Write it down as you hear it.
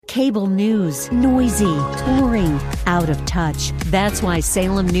Cable news, noisy, boring, out of touch. That's why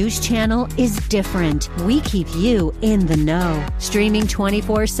Salem News Channel is different. We keep you in the know. Streaming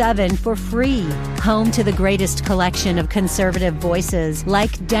 24/7 for free. Home to the greatest collection of conservative voices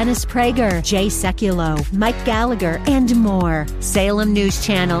like Dennis Prager, Jay Sekulow, Mike Gallagher, and more. Salem News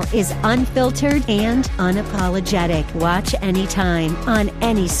Channel is unfiltered and unapologetic. Watch anytime, on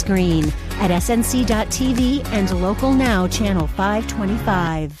any screen, at snc.tv and Local Now Channel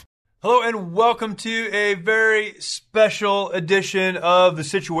 525. Hello and welcome to a very special edition of the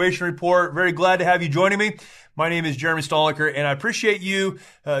Situation Report. Very glad to have you joining me. My name is Jeremy Stoliker, and I appreciate you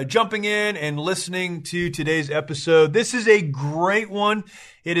jumping in and listening to today's episode. This is a great one.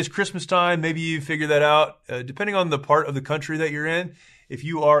 It is Christmas time. Maybe you figure that out, depending on the part of the country that you're in. If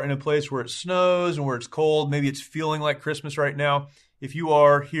you are in a place where it snows and where it's cold, maybe it's feeling like Christmas right now. If you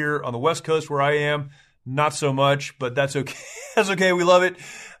are here on the West Coast where I am, not so much, but that's okay. That's okay. We love it.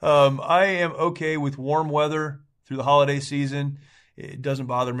 I am okay with warm weather through the holiday season. It doesn't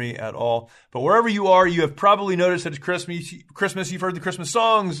bother me at all. But wherever you are, you have probably noticed that it's Christmas. You've heard the Christmas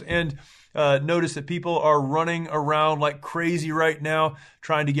songs and noticed that people are running around like crazy right now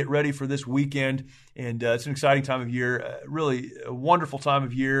trying to get ready for this weekend. And it's an exciting time of year, really a wonderful time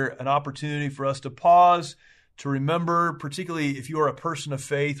of year, an opportunity for us to pause, to remember, particularly if you are a person of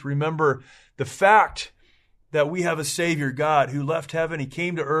faith, remember the fact that we have a Savior, God, who left heaven. He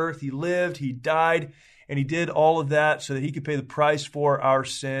came to earth. He lived. He died. And he did all of that so that he could pay the price for our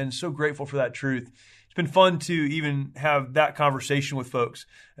sins. So grateful for that truth. It's been fun to even have that conversation with folks,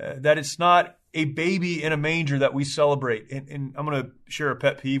 that it's not a baby in a manger that we celebrate. And I'm going to share a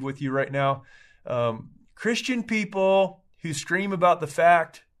pet peeve with you right now. Christian people who scream about the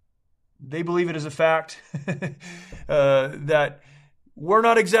fact, they believe it is a fact, that we're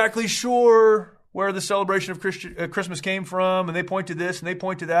not exactly sure where the celebration of Christmas came from, and they point to this, and they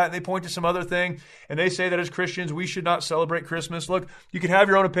point to that, and they point to some other thing, and they say that as Christians, we should not celebrate Christmas. Look, you can have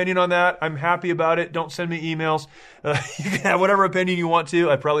your own opinion on that. I'm happy about it. Don't send me emails. You can have whatever opinion you want to.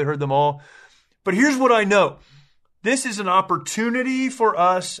 I probably heard them all. But here's what I know. This is an opportunity for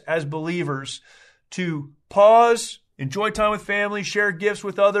us as believers to pause, enjoy time with family, share gifts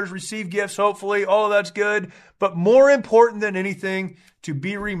with others, receive gifts, hopefully. All of that's good. But more important than anything, to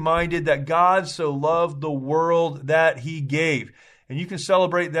be reminded that God so loved the world that he gave. And you can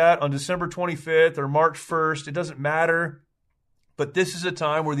celebrate that on December 25th or March 1st. It doesn't matter. But this is a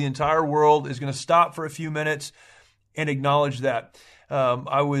time where the entire world is going to stop for a few minutes and acknowledge that.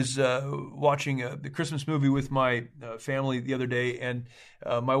 I was watching the Christmas movie with my family the other day, and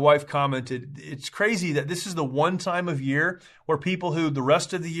my wife commented, it's crazy that this is the one time of year where people who the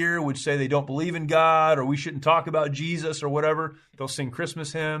rest of the year would say they don't believe in God or we shouldn't talk about Jesus or whatever, they'll sing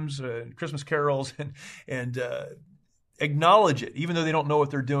Christmas hymns, Christmas carols, and acknowledge it, even though they don't know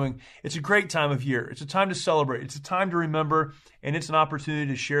what they're doing. It's a great time of year. It's a time to celebrate. It's a time to remember, and it's an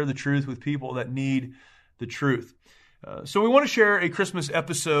opportunity to share the truth with people that need the truth. So we want to share a Christmas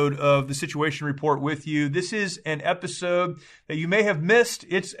episode of the Situation Report with you. This is an episode that you may have missed.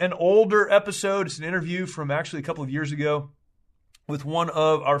 It's an older episode. It's an interview from actually a couple of years ago with one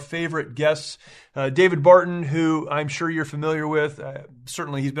of our favorite guests, David Barton, who I'm sure you're familiar with.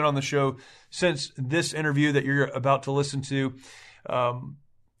 Certainly he's been on the show since this interview that you're about to listen to.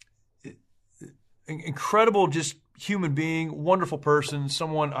 Incredible, just human being, wonderful person,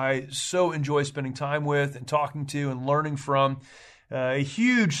 someone I so enjoy spending time with and talking to and learning from. A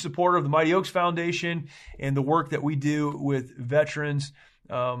huge supporter of the Mighty Oaks Foundation and the work that we do with veterans.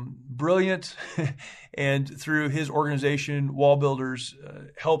 Brilliant. And through his organization, Wall Builders,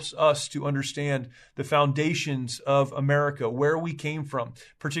 helps us to understand the foundations of America, where we came from,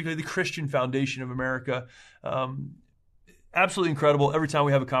 particularly the Christian foundation of America. Absolutely incredible every time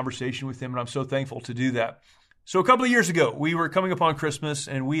we have a conversation with him, and I'm so thankful to do that. So a couple of years ago, we were coming upon Christmas,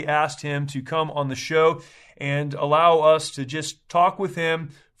 and we asked him to come on the show and allow us to just talk with him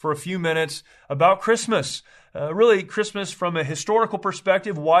for a few minutes about Christmas. Really, Christmas from a historical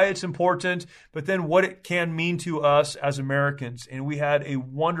perspective, why it's important, but then what it can mean to us as Americans. And we had a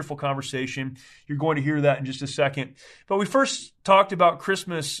wonderful conversation. You're going to hear that in just a second. But we first talked about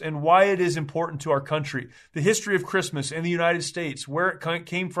Christmas and why it is important to our country, the history of Christmas in the United States, where it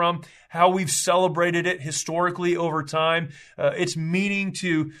came from, how we've celebrated it historically over time, its meaning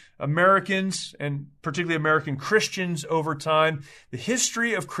to Americans and particularly American Christians over time, the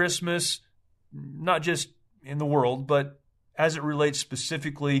history of Christmas, not just in the world, but as it relates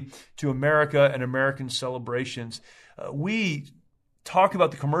specifically to America and American celebrations. We talk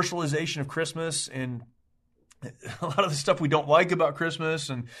about the commercialization of Christmas and a lot of the stuff we don't like about Christmas,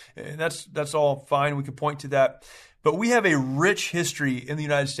 and that's all fine. We can point to that. But we have a rich history in the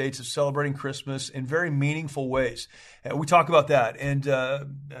United States of celebrating Christmas in very meaningful ways. We talk about that,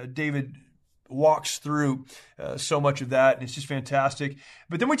 and David walks through so much of that, and it's just fantastic.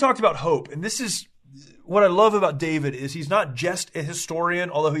 But then we talked about hope, and this is what I love about David is he's not just a historian,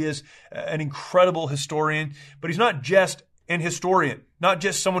 although he is an incredible historian, but he's not just an historian, not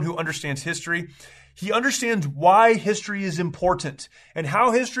just someone who understands history. He understands why history is important and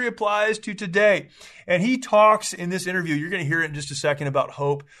how history applies to today. And he talks in this interview, you're going to hear it in just a second, about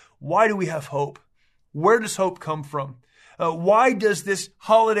hope. Why do we have hope? Where does hope come from? Why does this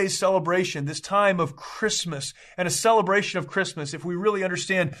holiday celebration, this time of Christmas and a celebration of Christmas, if we really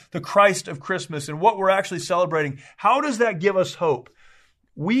understand the Christ of Christmas and what we're actually celebrating, how does that give us hope?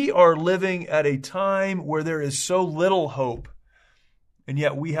 We are living at a time where there is so little hope, and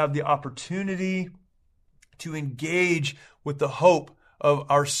yet we have the opportunity to engage with the hope of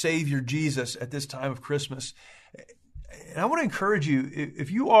our Savior Jesus at this time of Christmas. And I want to encourage you,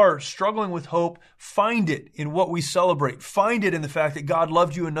 if you are struggling with hope, find it in what we celebrate. Find it in the fact that God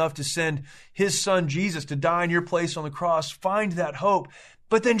loved you enough to send His Son Jesus to die in your place on the cross. Find that hope,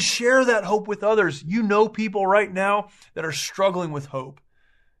 but then share that hope with others. You know people right now that are struggling with hope.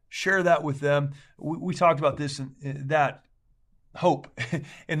 Share that with them. We talked about this and that hope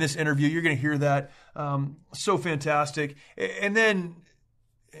in this interview. You're going to hear that. So fantastic. And then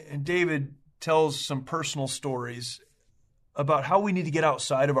David tells some personal stories about how we need to get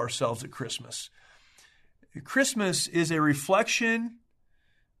outside of ourselves at Christmas. Christmas is a reflection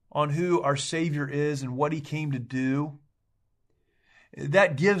on who our Savior is and what He came to do.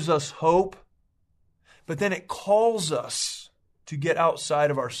 That gives us hope, but then it calls us to get outside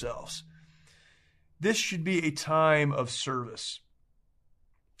of ourselves. This should be a time of service.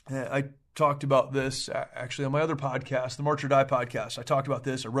 I talked about this actually on my other podcast, the March or Die podcast. I talked about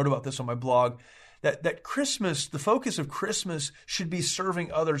this. I wrote about this on my blog. That Christmas, the focus of Christmas should be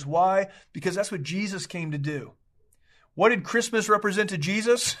serving others. Why? Because that's what Jesus came to do. What did Christmas represent to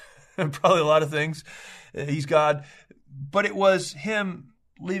Jesus? Probably a lot of things. He's God. But it was Him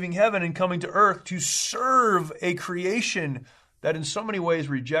leaving heaven and coming to earth to serve a creation that in so many ways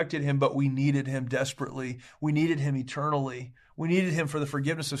rejected Him, but we needed Him desperately. We needed Him eternally. We needed Him for the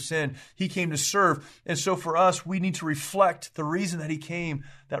forgiveness of sin. He came to serve. And so for us, we need to reflect the reason that He came,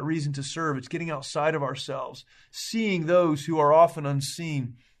 that reason to serve. It's getting outside of ourselves, seeing those who are often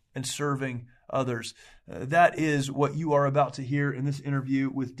unseen and serving others. That is what you are about to hear in this interview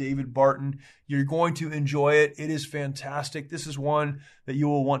with David Barton. You're going to enjoy it. It is fantastic. This is one that you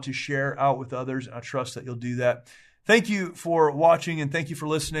will want to share out with others, and I trust that you'll do that. Thank you for watching and thank you for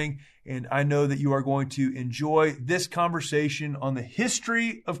listening. And I know that you are going to enjoy this conversation on the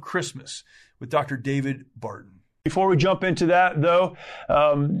history of Christmas with Dr. David Barton. Before we jump into that, though,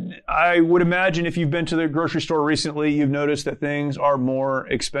 I would imagine if you've been to the grocery store recently, you've noticed that things are more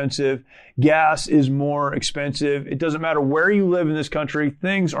expensive. Gas is more expensive. It doesn't matter where you live in this country,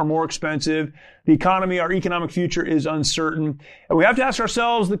 things are more expensive. The economy, our economic future is uncertain. And we have to ask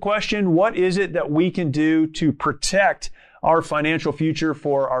ourselves the question, what is it that we can do to protect our financial future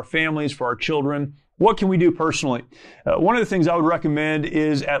for our families, for our children? What can we do personally? One of the things I would recommend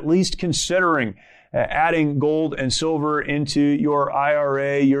is at least considering adding gold and silver into your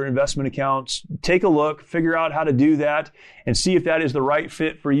IRA, your investment accounts. Take a look, figure out how to do that, and see if that is the right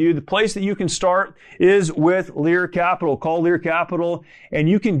fit for you. The place that you can start is with Lear Capital. Call Lear Capital, and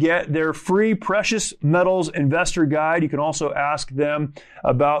you can get their free Precious Metals Investor Guide. You can also ask them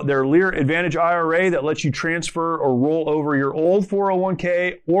about their Lear Advantage IRA that lets you transfer or roll over your old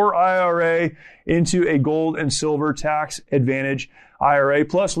 401k or IRA into a gold and silver tax advantage IRA.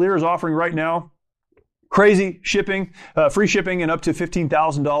 Plus, Lear is offering right now crazy shipping, free shipping, and up to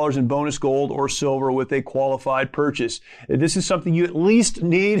 $15,000 in bonus gold or silver with a qualified purchase. This is something you at least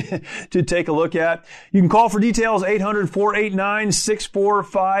need to take a look at. You can call for details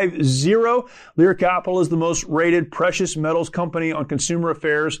 800-489-6450. Lear Capital is the most rated precious metals company on Consumer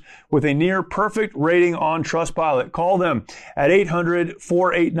Affairs with a near perfect rating on Trustpilot. Call them at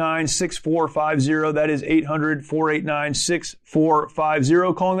 800-489-6450. That is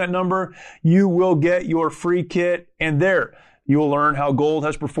 800-489-6450. Calling that number, you will get your free kit, and there you will learn how gold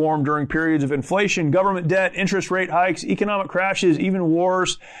has performed during periods of inflation, government debt, interest rate hikes, economic crashes, even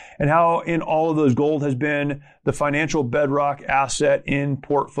wars, and how in all of those gold has been the financial bedrock asset in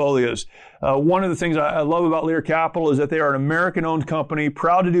portfolios. One of the things I love about Lear Capital is that they are an American-owned company,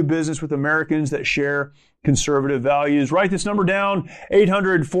 proud to do business with Americans that share conservative values. Write this number down,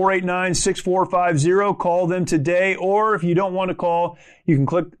 800-489-6450. Call them today, or if you don't want to call, you can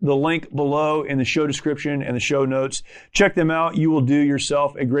click the link below in the show description and the show notes. Check them out. You will do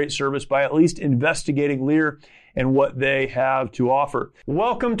yourself a great service by at least investigating Lear and what they have to offer.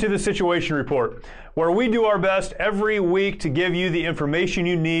 Welcome to the Situation Report, where we do our best every week to give you the information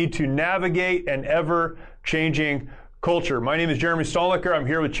you need to navigate an ever-changing culture. My name is Jeremy Stolniker. I'm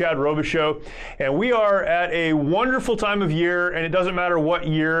here with Chad Robichaux, and we are at a wonderful time of year, and it doesn't matter what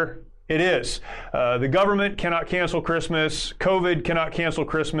year it is. The government cannot cancel Christmas. COVID cannot cancel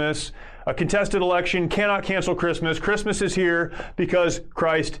Christmas. A contested election cannot cancel Christmas. Christmas is here because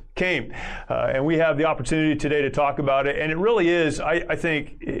Christ came. And we have the opportunity today to talk about it. And it really is, I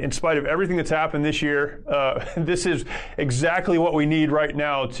think, in spite of everything that's happened this year, this is exactly what we need right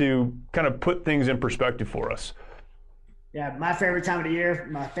now to kind of put things in perspective for us. Yeah, my favorite time of the year,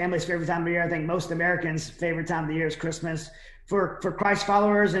 my family's favorite time of the year. I think most Americans' favorite time of the year is Christmas for Christ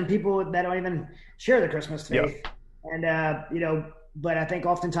followers and people that don't even share the Christmas faith. Yep. And, but I think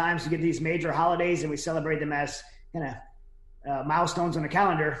oftentimes you get these major holidays and we celebrate them as kind of milestones on the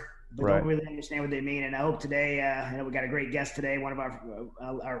calendar, but don't really understand what they mean. And I hope today, we got a great guest today, one of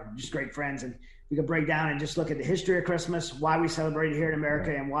our just great friends, and we can break down and just look at the history of Christmas, why we celebrate it here in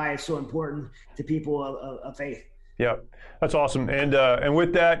America, and why it's so important to people of faith. Yeah, that's awesome. And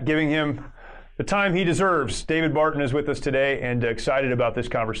with that, giving him the time he deserves, David Barton is with us today and excited about this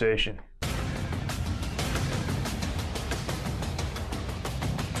conversation.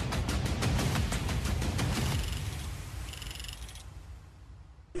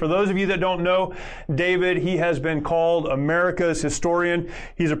 For those of you that don't know David, he has been called America's historian.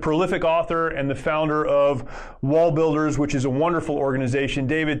 He's a prolific author and the founder of Wall Builders, which is a wonderful organization.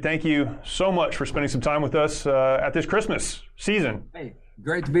 David, thank you so much for spending some time with us at this Christmas season. Hey,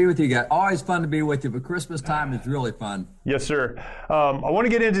 great to be with you guys. Always fun to be with you, but Christmas time is really fun. Yes, sir. I want to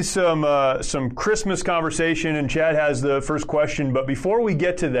get into some Christmas conversation, and Chad has the first question. But before we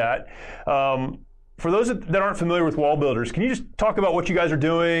get to that, for those that aren't familiar with Wall Builders, can you just talk about what you guys are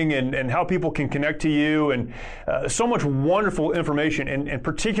doing and how people can connect to you? And so much wonderful information, and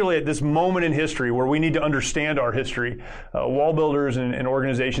particularly at this moment in history where we need to understand our history, Wall Builders and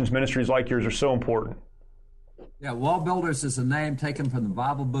organizations, ministries like yours are so important. Yeah, Wall Builders is a name taken from the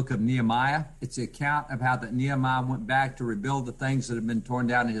Bible book of Nehemiah. It's the account of how that Nehemiah went back to rebuild the things that had been torn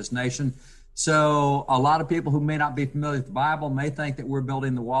down in his nation. So a lot of people who may not be familiar with the Bible may think that we're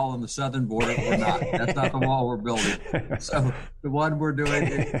building the wall on the southern border. We're not. That's not the wall we're building. So the one we're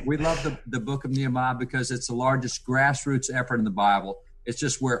doing, we love the book of Nehemiah because it's the largest grassroots effort in the Bible. It's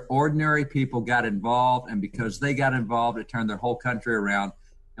just where ordinary people got involved, and because they got involved, it turned their whole country around.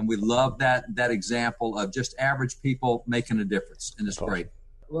 And we love that example of just average people making a difference, and it's great.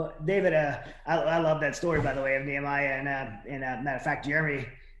 Well, David, I love that story, by the way, of Nehemiah. And matter of fact, Jeremy,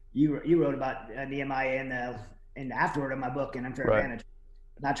 you wrote about Nehemiah in the afterword of my book, and Unfair Advantage.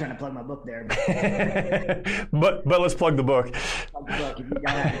 Not trying to plug my book there, but let's plug the book. Plug the book. If you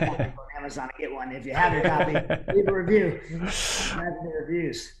got a copy on Amazon, get one. If you have your copy, leave a review. The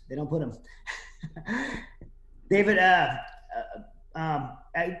reviews, they don't put them. David,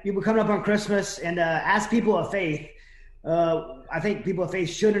 you were coming up on Christmas, and as people of faith, I think people of faith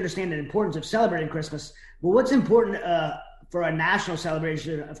should understand the importance of celebrating Christmas. But what's important for a national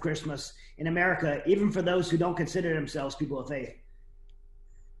celebration of Christmas in America, even for those who don't consider themselves people of faith?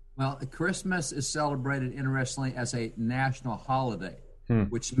 Well, Christmas is celebrated, interestingly, as a national holiday,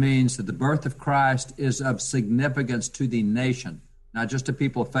 which means that the birth of Christ is of significance to the nation, not just to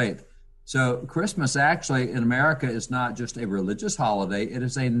people of faith. So Christmas actually in America is not just a religious holiday, it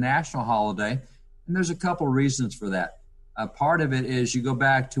is a national holiday. And there's a couple reasons for that. Part of it is you go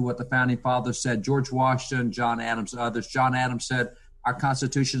back to what the founding fathers said, George Washington, John Adams, others. John Adams said, our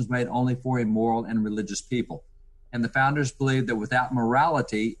Constitution is made only for a moral and religious people. And the founders believed that without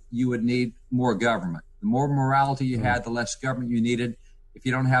morality, you would need more government. The more morality you had, the less government you needed. If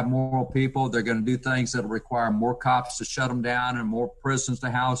you don't have moral people, they're going to do things that will require more cops to shut them down and more prisons to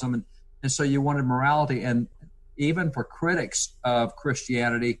house them. And so you wanted morality. And even for critics of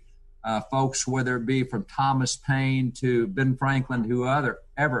Christianity, folks, whether it be from Thomas Paine to Ben Franklin,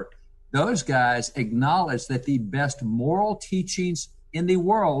 whoever, those guys acknowledge that the best moral teachings in the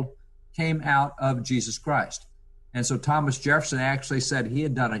world came out of Jesus Christ. And so Thomas Jefferson actually said he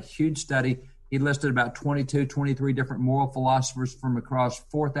had done a huge study. He listed about 23 different moral philosophers from across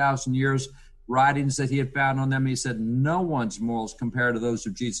 4,000 years, writings that he had found on them. He said no one's morals compared to those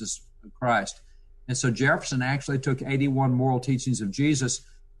of Jesus Christ. And so Jefferson actually took 81 moral teachings of Jesus,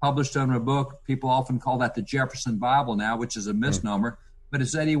 published them in a book. People often call that the Jefferson Bible now, which is a misnomer, but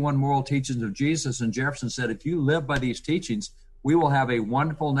it's 81 moral teachings of Jesus. And Jefferson said, if you live by these teachings, we will have a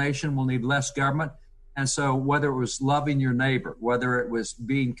wonderful nation. We'll need less government. And so whether it was loving your neighbor, whether it was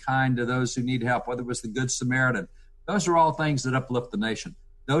being kind to those who need help, whether it was the Good Samaritan, those are all things that uplift the nation.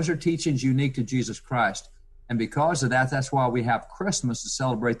 Those are teachings unique to Jesus Christ. And because of that, that's why we have Christmas to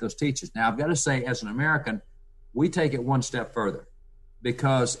celebrate those teachers. Now, I've got to say, as an American, we take it one step further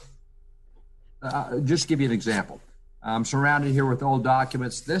because, just to give you an example, I'm surrounded here with old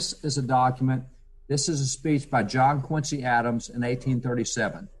documents. This is a document. This is a speech by John Quincy Adams in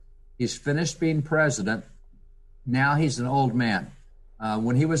 1837. He's finished being president. Now he's an old man.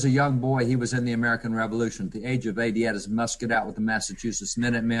 When he was a young boy, he was in the American Revolution. At the age of 8, he had his musket out with the Massachusetts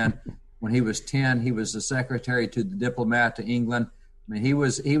Minutemen. When he was 10, he was the secretary to the diplomat to England. I mean, he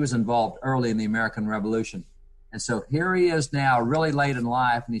was involved early in the American Revolution. And so here he is now, really late in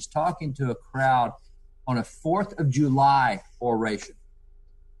life, and he's talking to a crowd on a 4th of July oration.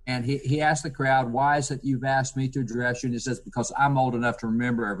 And he asked the crowd, why is it you've asked me to address you? And he says, because I'm old enough to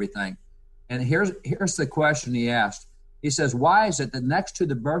remember everything. And here's the question he asked. He says, why is it that next to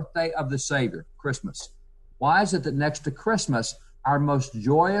the birthday of the Savior, Christmas, why is it that next to Christmas, our most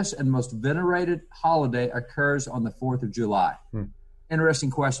joyous and most venerated holiday occurs on the 4th of July?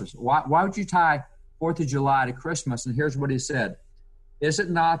 Interesting questions. Why would you tie 4th of July to Christmas? And here's what he said. Is it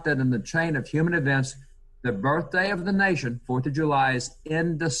not that in the chain of human events, the birthday of the nation, 4th of July, is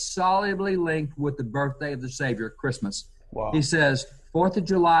indissolubly linked with the birthday of the Savior, Christmas? Wow. He says, 4th of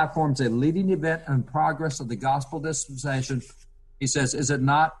July forms a leading event in progress of the gospel dispensation. He says, is it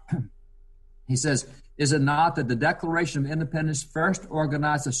not that the Declaration of Independence first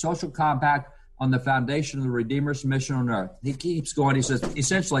organized a social compact on the foundation of the Redeemer's mission on earth? He keeps going. He says,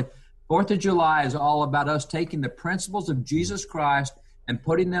 essentially, 4th of July is all about us taking the principles of Jesus Christ and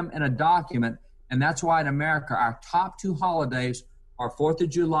putting them in a document. And that's why in America, our top 2 holidays are 4th of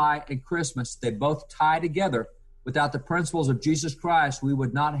July and Christmas. They both tie together. Without the principles of Jesus Christ, we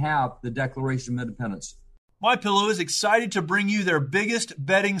would not have the Declaration of Independence. MyPillow is excited to bring you their biggest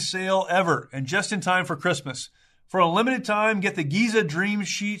bedding sale ever, and just in time for Christmas. For a limited time, get the Giza Dream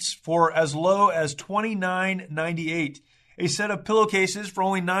Sheets for as low as $29.98, a set of pillowcases for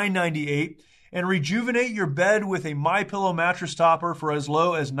only $9.98, and rejuvenate your bed with a MyPillow mattress topper for as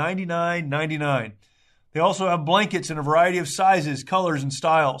low as $99.99. They also have blankets in a variety of sizes, colors, and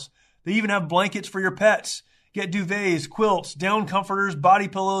styles. They even have blankets for your pets. Get duvets, quilts, down comforters, body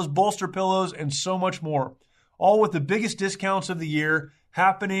pillows, bolster pillows, and so much more. All with the biggest discounts of the year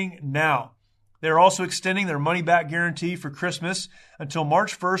happening now. They're also extending their money-back guarantee for Christmas until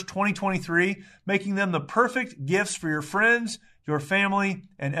March 1st, 2023, making them the perfect gifts for your friends, your family,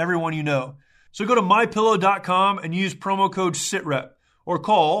 and everyone you know. So go to MyPillow.com and use promo code SITREP or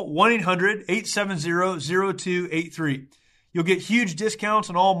call 1-800-870-0283. You'll get huge discounts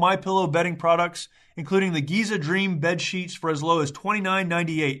on all MyPillow bedding products, including the Giza Dream bed sheets for as low as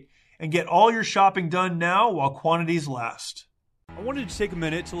 $29.98. And get all your shopping done now while quantities last. I wanted to take a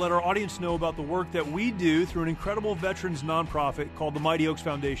minute to let our audience know about the work that we do through an incredible veterans nonprofit called the Mighty Oaks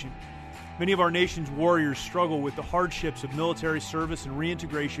Foundation. Many of our nation's warriors struggle with the hardships of military service and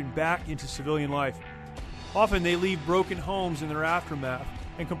reintegration back into civilian life. Often they leave broken homes in their aftermath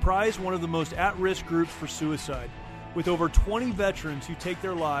and comprise one of the most at-risk groups for suicide, with over 20 veterans who take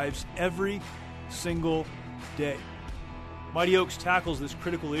their lives every single day. Mighty Oaks tackles this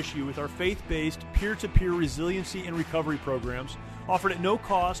critical issue with our faith-based, peer-to-peer resiliency and recovery programs offered at no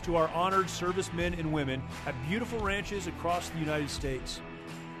cost to our honored servicemen and women at beautiful ranches across the United States.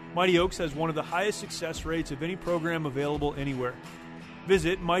 Mighty Oaks has one of the highest success rates of any program available anywhere.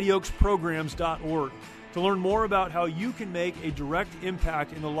 Visit MightyOaksPrograms.org to learn more about how you can make a direct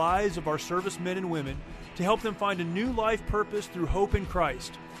impact in the lives of our servicemen and women to help them find a new life purpose through hope in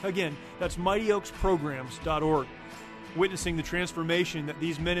Christ. Again, that's MightyOaksPrograms.org. Witnessing the transformation that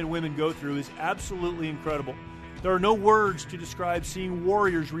these men and women go through is absolutely incredible. There are no words to describe seeing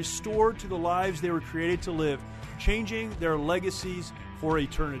warriors restored to the lives they were created to live, changing their legacies for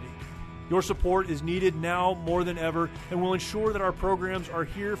eternity. Your support is needed now more than ever and will ensure that our programs are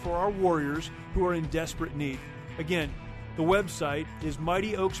here for our warriors who are in desperate need. Again, the website is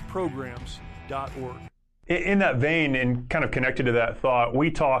MightyOaksPrograms.org. In that vein, and kind of connected to that thought, we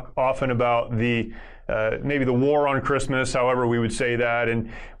talk often about maybe the war on Christmas, however we would say that,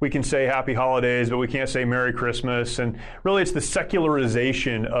 and we can say Happy Holidays, but we can't say Merry Christmas, and really it's the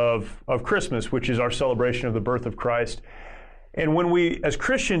secularization of Christmas, which is our celebration of the birth of Christ. And when we, as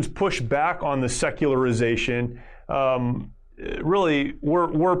Christians, push back on the secularization, really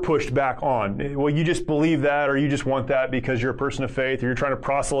we're pushed back on. Well, you just believe that, or you just want that because you're a person of faith, or you're trying to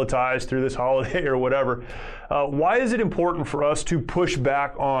proselytize through this holiday or whatever. Why is it important for us to push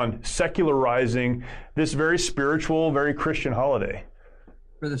back on secularizing this very spiritual, very Christian holiday?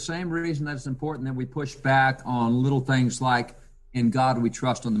 For the same reason that it's important that we push back on little things like "In God We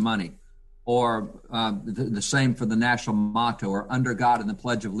Trust" on the money, or the same for the national motto, or "Under God" in the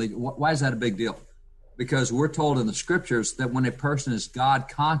Pledge of Allegiance. Why is that a big deal? because we're told in the scriptures that when a person is God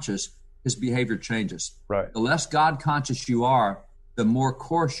conscious, his behavior changes. Right. The less God conscious you are, the more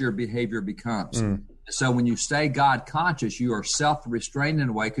coarse your behavior becomes. So when you stay God conscious, you are self-restrained in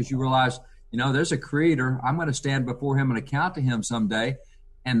a way because you realize, there's a creator. I'm going to stand before him and account to him someday.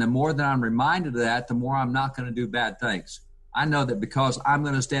 And the more that I'm reminded of that, the more I'm not going to do bad things. I know that because I'm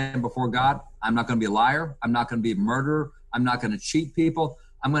going to stand before God, I'm not going to be a liar. I'm not going to be a murderer. I'm not going to cheat people.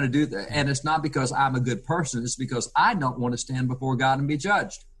 I'm going to do that. And it's not because I'm a good person. It's because I don't want to stand before God and be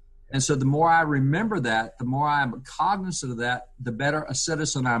judged. And so the more I remember that, the more I'm cognizant of that, the better a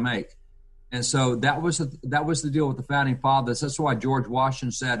citizen I make. And so that was the deal with the founding fathers. That's why George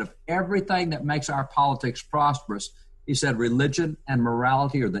Washington said, of everything that makes our politics prosperous, he said religion and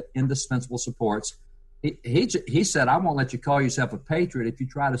morality are the indispensable supports. He said, I won't let you call yourself a patriot if you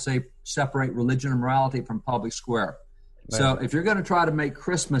try to separate religion and morality from public square. Right. So if you're going to try to make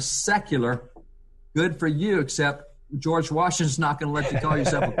Christmas secular, good for you, except George Washington's not going to let you call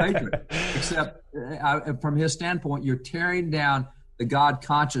yourself a patriot. Except from his standpoint, you're tearing down the God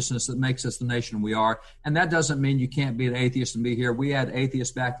consciousness that makes us the nation we are. And that doesn't mean you can't be an atheist and be here. We had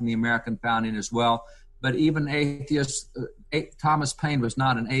atheists back in the American founding as well. But even atheists, Thomas Paine was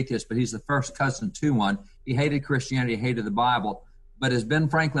not an atheist, but he's the first cousin to one. He hated Christianity, hated the Bible. But as Ben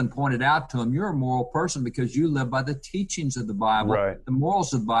Franklin pointed out to him, you're a moral person because you live by the teachings of the Bible, right, the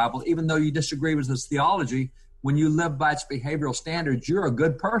morals of the Bible. Even though you disagree with its theology, when you live by its behavioral standards, you're a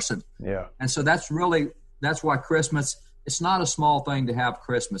good person. Yeah. And so that's why Christmas, it's not a small thing to have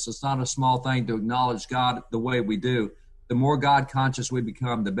Christmas. It's not a small thing to acknowledge God the way we do. The more God conscious we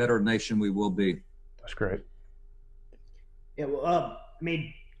become, the better nation we will be. That's great. Yeah, well,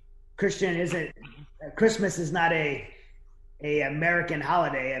 Christmas is not a American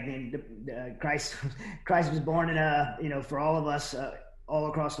holiday. I mean, Christ was born in for all of us, all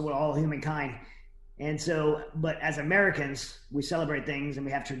across the world, all humankind. And so, but as Americans, we celebrate things and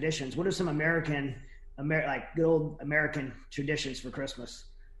we have traditions. What are some like good old American traditions for Christmas?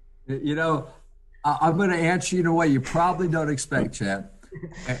 I'm going to answer you in a way you probably don't expect, Chad.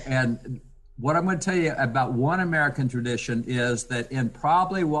 And what I'm going to tell you about one American tradition is that in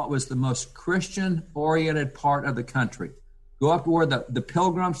probably what was the most Christian-oriented part of the country, go up to where the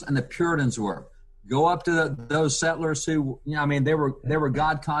Pilgrims and the Puritans were. Go up to those settlers who, they were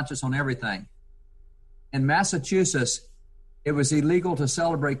God conscious on everything. In Massachusetts, it was illegal to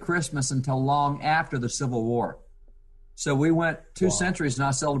celebrate Christmas until long after the Civil War. So we went 2 centuries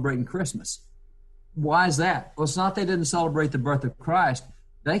not celebrating Christmas. Why is that? Well, it's not they didn't celebrate the birth of Christ.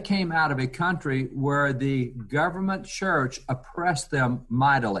 They came out of a country where the government church oppressed them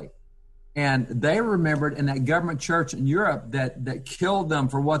mightily. And they remembered in that government church in Europe that killed them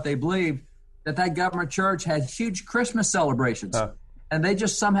for what they believed, that government church had huge Christmas celebrations. And they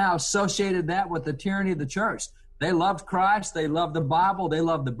just somehow associated that with the tyranny of the church. They loved Christ. They loved the Bible. They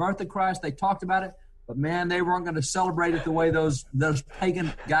loved the birth of Christ. They talked about it. But, man, they weren't going to celebrate it the way those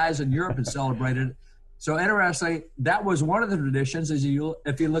pagan guys in Europe had celebrated it. So, interestingly, that was one of the traditions. If you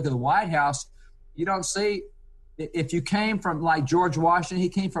look at the White House, you don't see – if you came from, like George Washington, he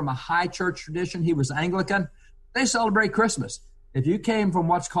came from a high church tradition. He was Anglican. They celebrate Christmas. If you came from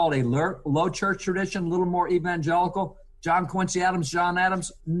what's called a low church tradition, a little more evangelical – John Quincy Adams, John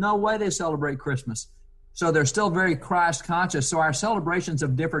Adams, no way they celebrate Christmas. So they're still very Christ conscious. So our celebrations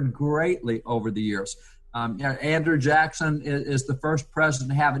have differed greatly over the years. Andrew Jackson is the first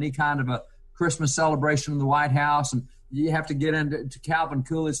president to have any kind of a Christmas celebration in the White House. And you have to get into Calvin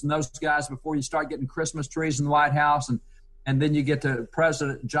Coolidge and those guys before you start getting Christmas trees in the White House. And then you get to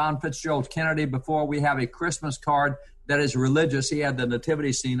President John Fitzgerald Kennedy before we have a Christmas card that is religious. He had the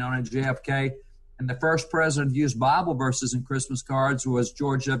nativity scene on it, JFK. And the first president to use Bible verses in Christmas cards was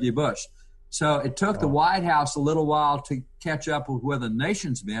George W. Bush. So it took the White House a little while to catch up with where the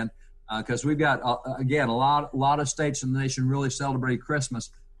nation's been, because we've got, again, a lot of states in the nation really celebrate Christmas.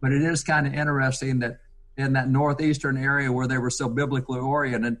 But it is kind of interesting that in that northeastern area where they were so biblically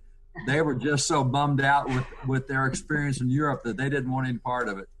oriented, they were just so bummed out with their experience in Europe that they didn't want any part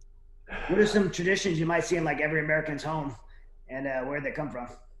of it. What are some traditions you might see in like every American's home, and where they come from?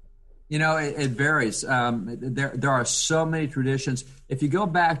 It varies. There are so many traditions. If you go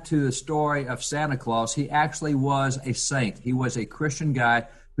back to the story of Santa Claus, he actually was a saint. He was a Christian guy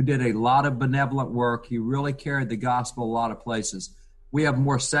who did a lot of benevolent work. He really carried the gospel a lot of places. We have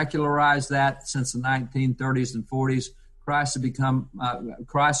more secularized that since the 1930s and 40s.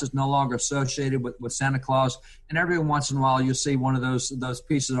 Christ is no longer associated with Santa Claus. And every once in a while, you'll see one of those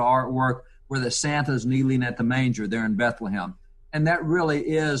pieces of artwork where the Santa's kneeling at the manger there in Bethlehem. And that really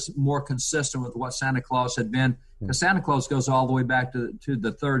is more consistent with what Santa Claus had been, because Santa Claus goes all the way back to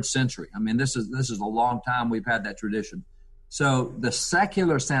the 3rd century. I mean, this is a long time we've had that tradition. So the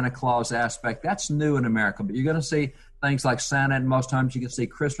secular Santa Claus aspect, that's new in America. But you're going to see things like Santa in most homes. You can see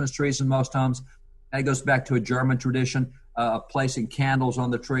Christmas trees in most homes. That goes back to a German tradition of placing candles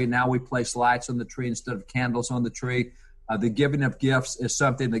on the tree. Now we place lights on the tree instead of candles on the tree. The giving of gifts is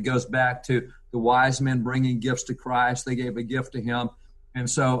something that goes back to the wise men bringing gifts to Christ. They gave a gift to him. And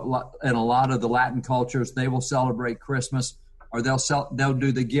so in a lot of the Latin cultures, they will celebrate Christmas, or they'll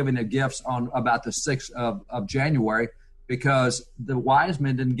do the giving of gifts on about the 6th of January, because the wise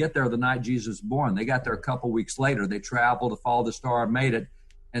men didn't get there the night Jesus was born. They got there a couple weeks later. They traveled to follow the star and made it.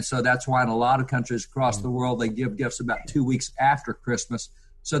 And so that's why in a lot of countries across the world, they give gifts about 2 weeks after Christmas.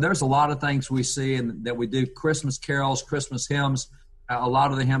 So there's a lot of things we see and that we do: Christmas carols, Christmas hymns. A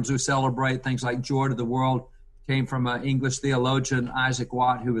lot of the hymns we celebrate, things like Joy to the World, came from an English theologian, Isaac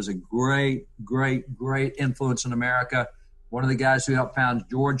Watt, who was a great, great, great influence in America. One of the guys who helped found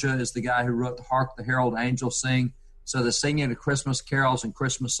Georgia is the guy who wrote Hark the Herald Angels Sing. So the singing of Christmas carols and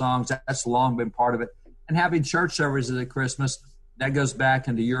Christmas songs, that's long been part of it. And having church services at Christmas, that goes back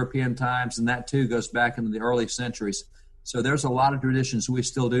into European times, and that too goes back into the early centuries. So there's a lot of traditions we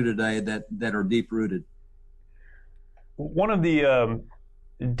still do today that are deep-rooted. One of the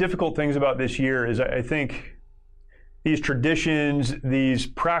difficult things about this year is I think these traditions, these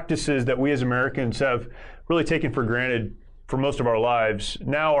practices that we as Americans have really taken for granted for most of our lives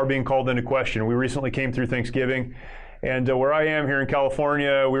now are being called into question. We recently came through Thanksgiving, and where I am here in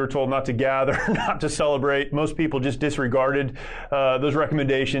California, we were told not to gather, not to celebrate. Most people just disregarded those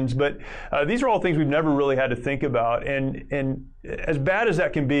recommendations. But these are all things we've never really had to think about. And as bad as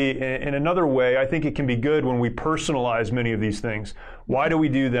that can be, in another way, I think it can be good when we personalize many of these things. Why do we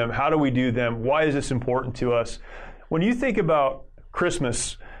do them? How do we do them? Why is this important to us? When you think about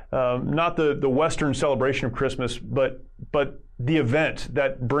Christmas, not the Western celebration of Christmas, but the event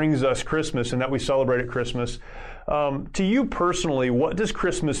that brings us Christmas and that we celebrate at Christmas, to you personally, what does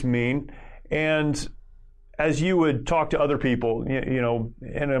Christmas mean? And as you would talk to other people, you know,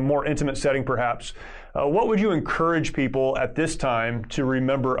 in a more intimate setting perhaps, what would you encourage people at this time to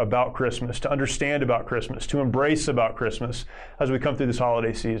remember about Christmas, to understand about Christmas, to embrace about Christmas as we come through this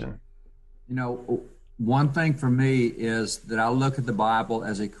holiday season? You know, one thing for me is that I look at the Bible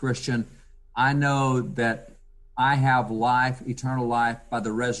as a Christian. I know that I have life, eternal life, by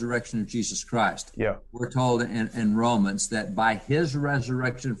the resurrection of Jesus Christ. Yeah. We're told in Romans that by his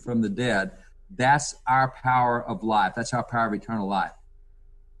resurrection from the dead, that's our power of life. That's our power of eternal life.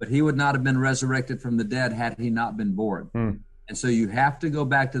 But he would not have been resurrected from the dead had he not been born. And so you have to go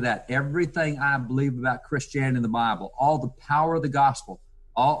back to that. Everything I believe about Christianity in the Bible, all the power of the gospel,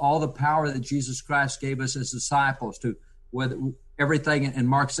 all the power that Jesus Christ gave us as disciples, to with everything in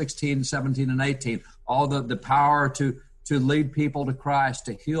Mark 16, 17, and 18, all the power to lead people to Christ,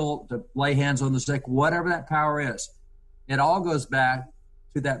 to heal, to lay hands on the sick, whatever that power is, it all goes back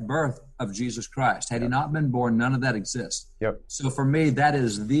to that birth of Jesus Christ. Had he not been born, none of that exists. So for me, that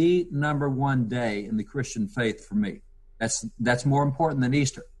is the number one day in the Christian faith for me. That's more important than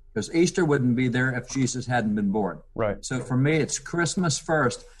Easter, because Easter wouldn't be there if Jesus hadn't been born. Right. So for me, it's Christmas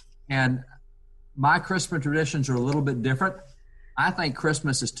first. And my Christmas traditions are a little bit different. I think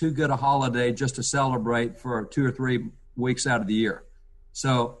Christmas is too good a holiday just to celebrate for 2 or 3 weeks out of the year.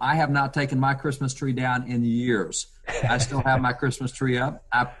 So I have not taken my Christmas tree down in years. I still have my Christmas tree up.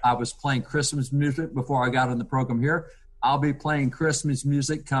 I was playing Christmas music before I got on the program here. I'll be playing Christmas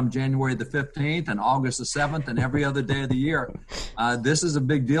music come January the 15th and August the 7th and every other day of the year. This is a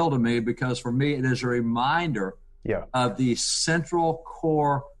big deal to me, because for me it is a reminder of the central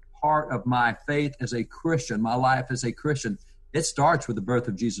core part of my faith as a Christian, my life as a Christian. It starts with the birth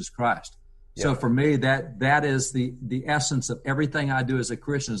of Jesus Christ. So for me, that is the essence of everything I do as a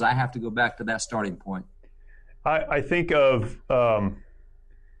Christian, is I have to go back to that starting point. I think of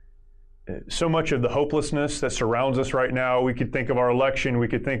so much of the hopelessness that surrounds us right now. We could think of our election. We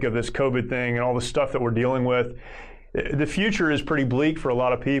could think of this COVID thing and all the stuff that we're dealing with. The future is pretty bleak for a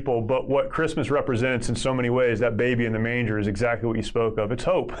lot of people, but what Christmas represents in so many ways, that baby in the manger, is exactly what you spoke of. It's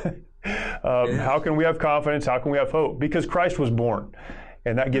hope. How can we have confidence? How can we have hope? Because Christ was born,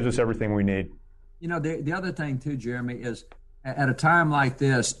 and that gives us everything we need. You know, the other thing too, Jeremy, is at a time like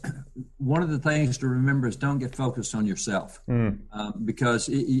this, one of the things to remember is don't get focused on yourself, because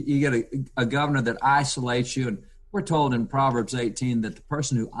you get a governor that isolates you. And we're told in Proverbs 18 that the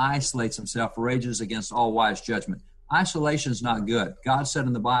person who isolates himself rages against all wise judgment. Isolation is not good. God said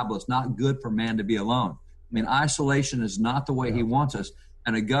in the Bible, it's not good for man to be alone. I mean, isolation is not the way he wants us.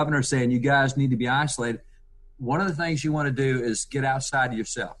 And a governor saying, you guys need to be isolated. one of the things you want to do is get outside of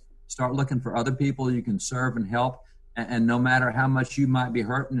yourself. Start looking for other people you can serve and help. And no matter how much you might be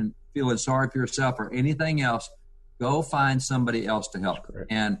hurting and feeling sorry for yourself or anything else, go find somebody else to help.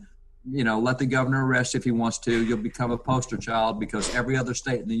 And, let the governor rest if he wants to. You'll become a poster child because every other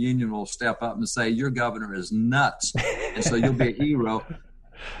state in the union will step up and say, your governor is nuts. And so you'll be a hero.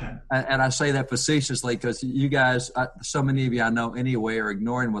 And I say that facetiously because you guys, so many of you I know anyway, are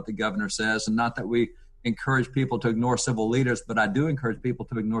ignoring what the governor says. And not that we encourage people to ignore civil leaders, but I do encourage people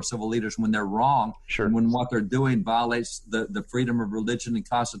to ignore civil leaders when they're wrong. Sure. And when what they're doing violates the freedom of religion and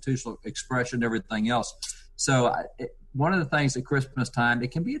constitutional expression and everything else. So one of the things at Christmas time,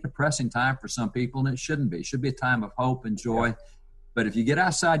 it can be a depressing time for some people, and it shouldn't be. It should be a time of hope and joy. Yeah. But if you get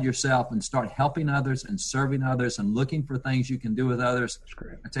outside yourself and start helping others and serving others and looking for things you can do with others,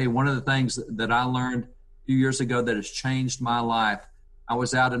 I tell you, one of the things that I learned a few years ago that has changed my life, I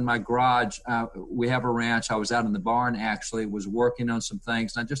was out in my garage. We have a ranch. I was out in the barn, actually, was working on some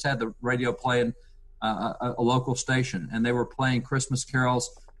things. And I just had the radio playing a local station, and they were playing Christmas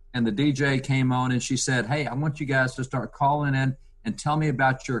carols. And the DJ came on, and she said, hey, I want you guys to start calling in and tell me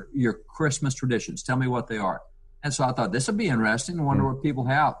about your Christmas traditions. Tell me what they are. And so I thought, this would be interesting. I wonder what people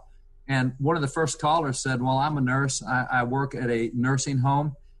have. And one of the first callers said, well, I'm a nurse. I work at a nursing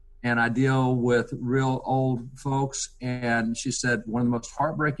home, and I deal with real old folks. And she said, one of the most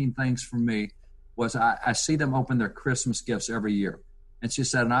heartbreaking things for me was I see them open their Christmas gifts every year. And she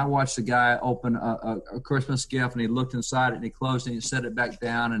said, and I watched the guy open a Christmas gift, and he looked inside it, and he closed it, and he set it back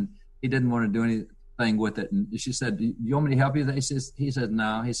down, and he didn't want to do anything with it. And she said, do you want me to help you? He said,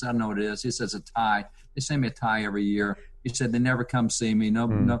 no. He said, I know what it is. He says, a tie. They send me a tie every year. He said, they never come see me.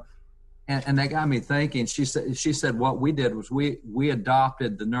 No. And that got me thinking. She said, what we did was we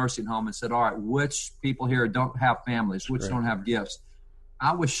adopted the nursing home and said, all right, which people here don't have families, which don't have gifts.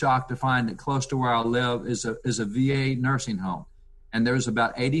 I was shocked to find that close to where I live is a VA nursing home. And there's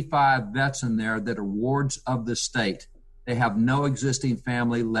about 85 vets in there that are wards of the state. They have no existing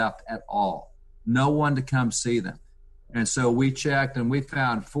family left at all. No one to come see them. And so we checked, and we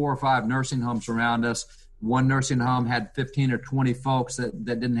found 4 or 5 nursing homes around us. One nursing home had 15 or 20 folks that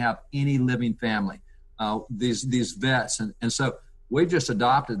didn't have any living family, these vets. And so we just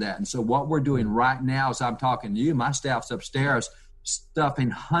adopted that. And so what we're doing right now as I'm talking to you, my staff's upstairs stuffing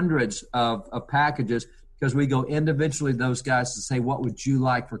hundreds of packages, because we go individually to those guys to say, what would you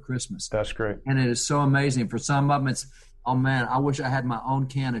like for Christmas? That's great. And it is so amazing. For some of them, it's, oh, man, I wish I had my own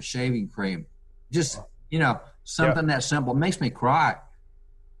can of shaving cream. Just, something that simple. It makes me cry.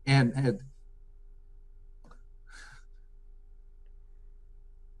 And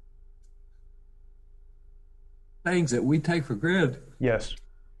things that we take for granted. Yes.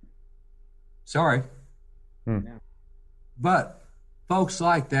 Sorry. But folks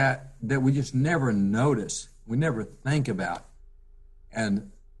like that we just never notice, we never think about,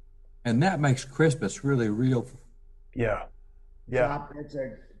 and that makes Christmas really real. Yeah. It's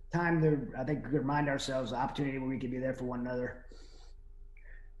a time to, I think, remind ourselves the opportunity where we can be there for one another.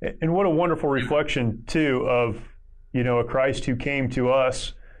 And what a wonderful reflection too of, a Christ who came to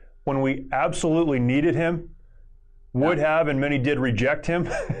us when we absolutely needed him, would have, and many did reject him,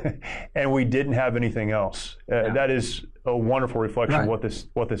 and we didn't have anything else. That is a wonderful reflection of what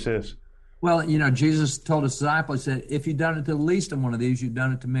this is. Well, Jesus told his disciples, he said, if you've done it to the least of one of these, you've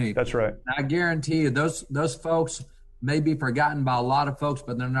done it to me. That's right. And I guarantee you, those folks may be forgotten by a lot of folks,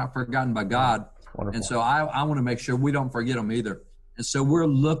 but they're not forgotten by God. Wonderful. And so I want to make sure we don't forget them either. And so we're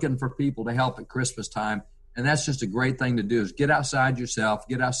looking for people to help at Christmas time. And that's just a great thing to do, is get outside yourself,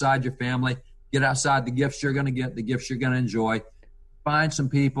 get outside your family, get outside the gifts you're going to get, the gifts you're going to enjoy. Find some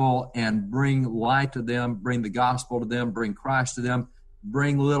people and bring light to them, bring the gospel to them, bring Christ to them,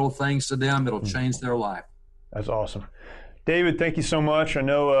 bring little things to them. It'll change their life. That's awesome. David, thank you so much. I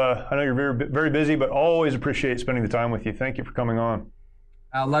know you're very, very busy, but always appreciate spending the time with you. Thank you for coming on.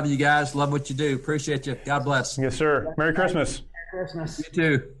 I love you guys. Love what you do. Appreciate you. God bless. Yes, sir. Merry Christmas. Merry Christmas. You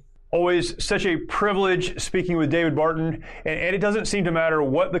too. Always such a privilege speaking with David Barton, and it doesn't seem to matter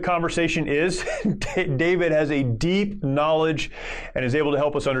what the conversation is. David has a deep knowledge and is able to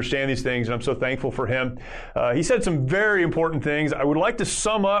help us understand these things, and I'm so thankful for him. He said some very important things. I would like to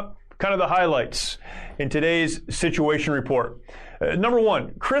sum up kind of the highlights in today's situation report. Number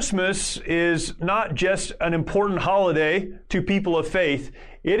one, Christmas is not just an important holiday to people of faith.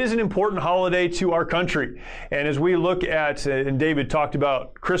 It is an important holiday to our country. And as we look at, and David talked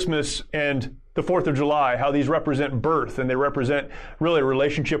about Christmas and the 4th of July, how these represent birth and they represent really a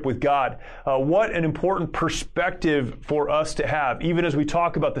relationship with God. What an important perspective for us to have, even as we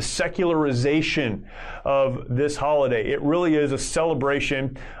talk about the secularization of this holiday. It really is a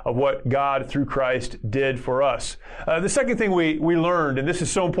celebration of what God through Christ did for us. The second thing we learned, and this is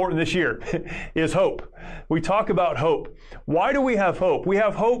so important this year, is hope. We talk about hope. Why do we have hope? We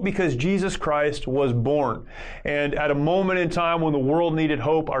have hope because Jesus Christ was born. And at a moment in time when the world needed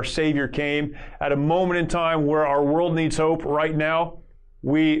hope, our Savior came. At a moment in time where our world needs hope right now,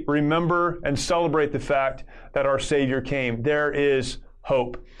 we remember and celebrate the fact that our Savior came. There is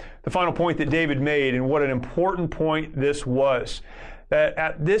hope. The final point that David made, and what an important point this was, that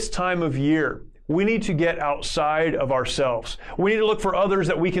at this time of year, we need to get outside of ourselves. We need to look for others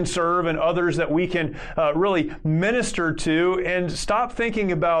that we can serve and others that we can really minister to, and stop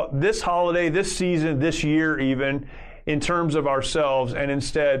thinking about this holiday, this season, this year even, in terms of ourselves, and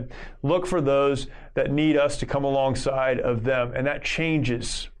instead look for those that need us to come alongside of them. And that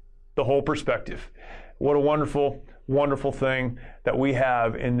changes the whole perspective. What a wonderful, wonderful thing that we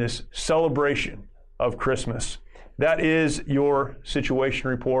have in this celebration of Christmas. That is your situation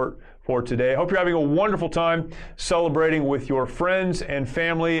report for today. I hope you're having a wonderful time celebrating with your friends and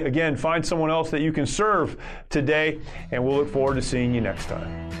family. Again, find someone else that you can serve today, and we'll look forward to seeing you next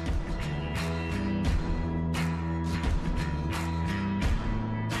time.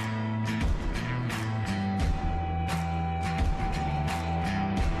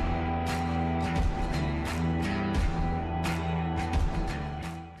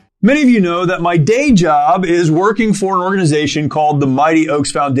 Many of you know that my day job is working for an organization called the Mighty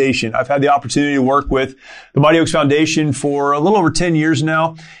Oaks Foundation. I've had the opportunity to work with the Mighty Oaks Foundation for a little over 10 years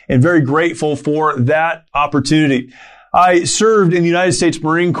now, and very grateful for that opportunity. I served in the United States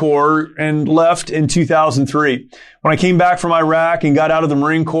Marine Corps and left in 2003. When I came back from Iraq and got out of the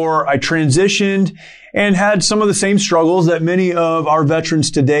Marine Corps, I transitioned and had some of the same struggles that many of our veterans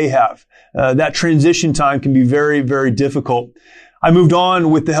today have. That transition time can be very, very difficult. I moved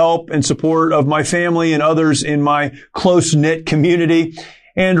on with the help and support of my family and others in my close-knit community,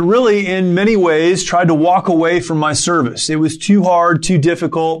 and really in many ways tried to walk away from my service. It was too hard, too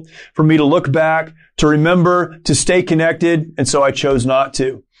difficult for me to look back, to remember, to stay connected, and so I chose not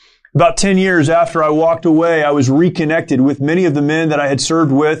to. About 10 years after I walked away, I was reconnected with many of the men that I had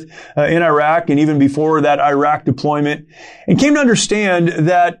served with in Iraq and even before that Iraq deployment, and came to understand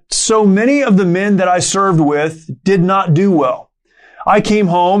that so many of the men that I served with did not do well. I came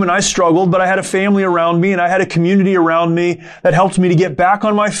home and I struggled, but I had a family around me and I had a community around me that helped me to get back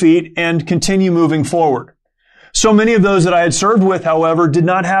on my feet and continue moving forward. So many of those that I had served with, however, did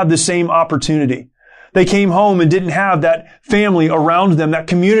not have the same opportunity. They came home and didn't have that family around them, that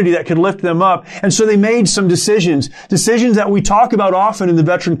community that could lift them up. And so they made some decisions that we talk about often in the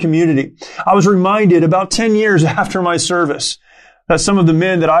veteran community. I was reminded about 10 years after my service that some of the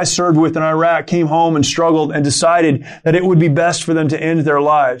men that I served with in Iraq came home and struggled and decided that it would be best for them to end their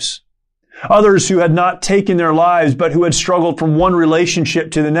lives. Others who had not taken their lives, but who had struggled from one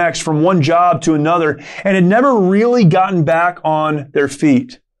relationship to the next, from one job to another, and had never really gotten back on their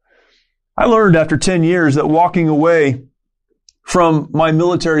feet. I learned after 10 years that walking away from my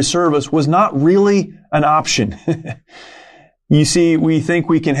military service was not really an option. You see, we think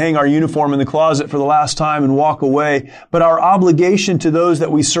we can hang our uniform in the closet for the last time and walk away, but our obligation to those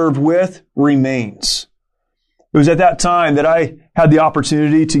that we served with remains. It was at that time that I had the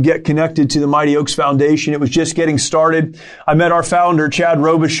opportunity to get connected to the Mighty Oaks Foundation. It was just getting started. I met our founder, Chad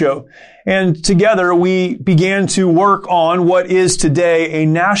Robichaux, and together we began to work on what is today a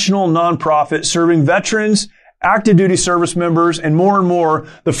national nonprofit serving veterans, active duty service members, and more,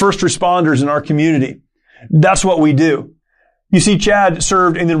 the first responders in our community. That's what we do. You see, Chad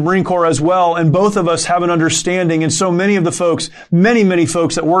served in the Marine Corps as well, and both of us have an understanding, and so many of the folks, many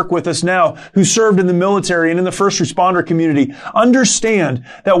folks that work with us now who served in the military and in the first responder community understand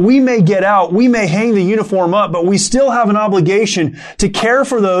that we may get out, we may hang the uniform up, but we still have an obligation to care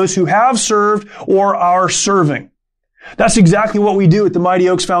for those who have served or are serving. That's exactly what we do at the Mighty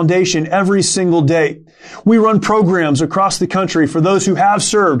Oaks Foundation every single day. We run programs across the country for those who have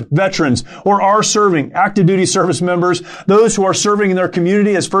served, veterans, or are serving, active duty service members, those who are serving in their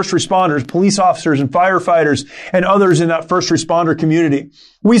community as first responders, police officers and firefighters, and others in that first responder community.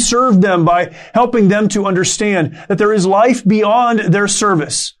 We serve them by helping them to understand that there is life beyond their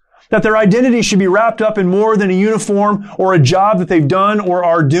service, that their identity should be wrapped up in more than a uniform or a job that they've done or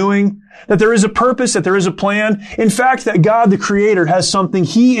are doing, that there is a purpose, that there is a plan. In fact, that God, the Creator, has something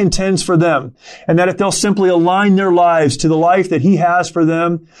He intends for them, and that if they'll simply align their lives to the life that He has for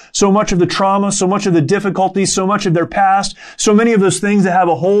them, so much of the trauma, so much of the difficulties, so much of their past, so many of those things that have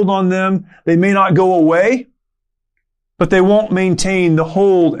a hold on them, they may not go away, but they won't maintain the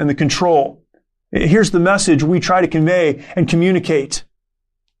hold and the control. Here's the message we try to convey and communicate.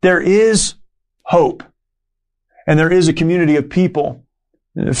 There is hope, and there is a community of people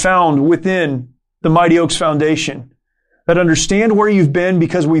found within the Mighty Oaks Foundation that understand where you've been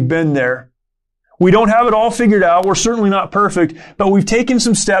because we've been there. We don't have it all figured out. We're certainly not perfect, but we've taken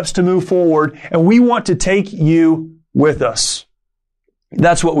some steps to move forward, and we want to take you with us.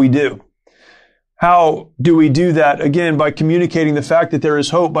 That's what we do. How do we do that? Again, by communicating the fact that there is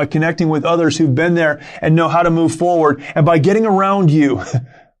hope, by connecting with others who've been there and know how to move forward, and by getting around you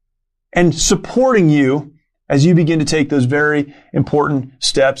and supporting you as you begin to take those very important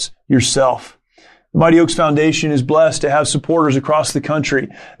steps yourself. The Mighty Oaks Foundation is blessed to have supporters across the country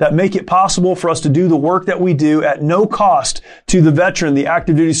that make it possible for us to do the work that we do at no cost to the veteran, the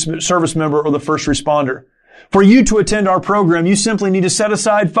active duty service member, or the first responder. For you to attend our program, you simply need to set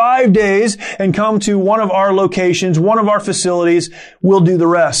aside 5 days and come to one of our locations, one of our facilities. We'll do the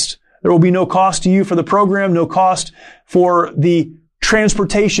rest. There will be no cost to you for the program, no cost for the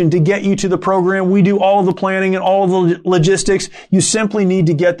transportation to get you to the program. We do all of the planning and all of the logistics. You simply need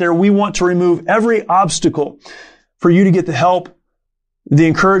to get there. We want to remove every obstacle for you to get the help, the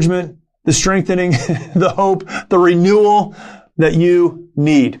encouragement, the strengthening, the hope, the renewal that you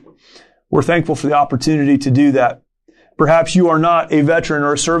need. We're thankful for the opportunity to do that. Perhaps you are not a veteran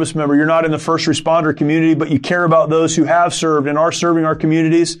or a service member. You're not in the first responder community, but you care about those who have served and are serving our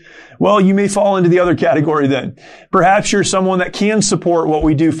communities. Well, you may fall into the other category then. Perhaps you're someone that can support what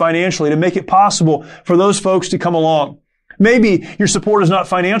we do financially to make it possible for those folks to come along. Maybe your support is not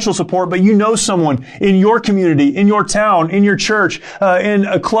financial support, but you know someone in your community, in your town, in your church, in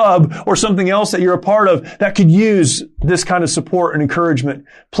a club or something else that you're a part of that could use this kind of support and encouragement.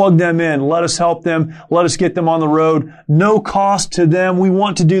 Plug them in. Let us help them. Let us get them on the road. No cost to them. We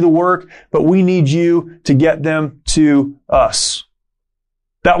want to do the work, but we need you to get them to us.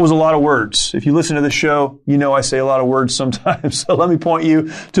 That was a lot of words. If you listen to the show, you know I say a lot of words sometimes. So let me point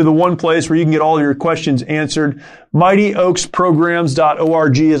you to the one place where you can get all your questions answered.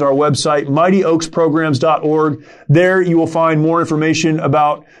 MightyOaksPrograms.org is our website, MightyOaksPrograms.org. There you will find more information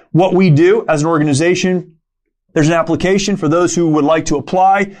about what we do as an organization. There's an application for those who would like to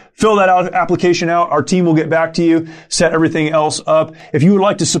apply. Fill that application out. Our team will get back to you, set everything else up. If you would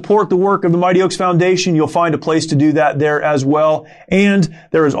like to support the work of the Mighty Oaks Foundation, you'll find a place to do that there as well. And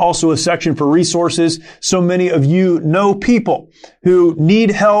there is also a section for resources. So many of you know people who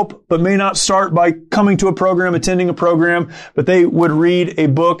need help, but may not start by coming to a program, attending a program, but they would read a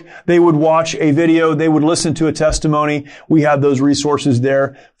book, they would watch a video, they would listen to a testimony. We have those resources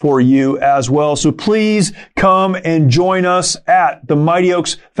there for you as well. So please come and join us at the Mighty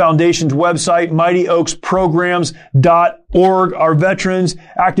Oaks Foundation's website, MightyOaksPrograms.org. Our veterans,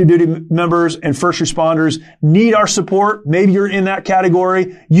 active duty members, and first responders need our support. Maybe you're in that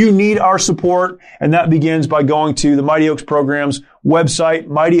category. You need our support, and that begins by going to the Mighty Oaks Programs website,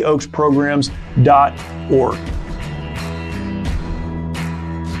 MightyOaksPrograms.org.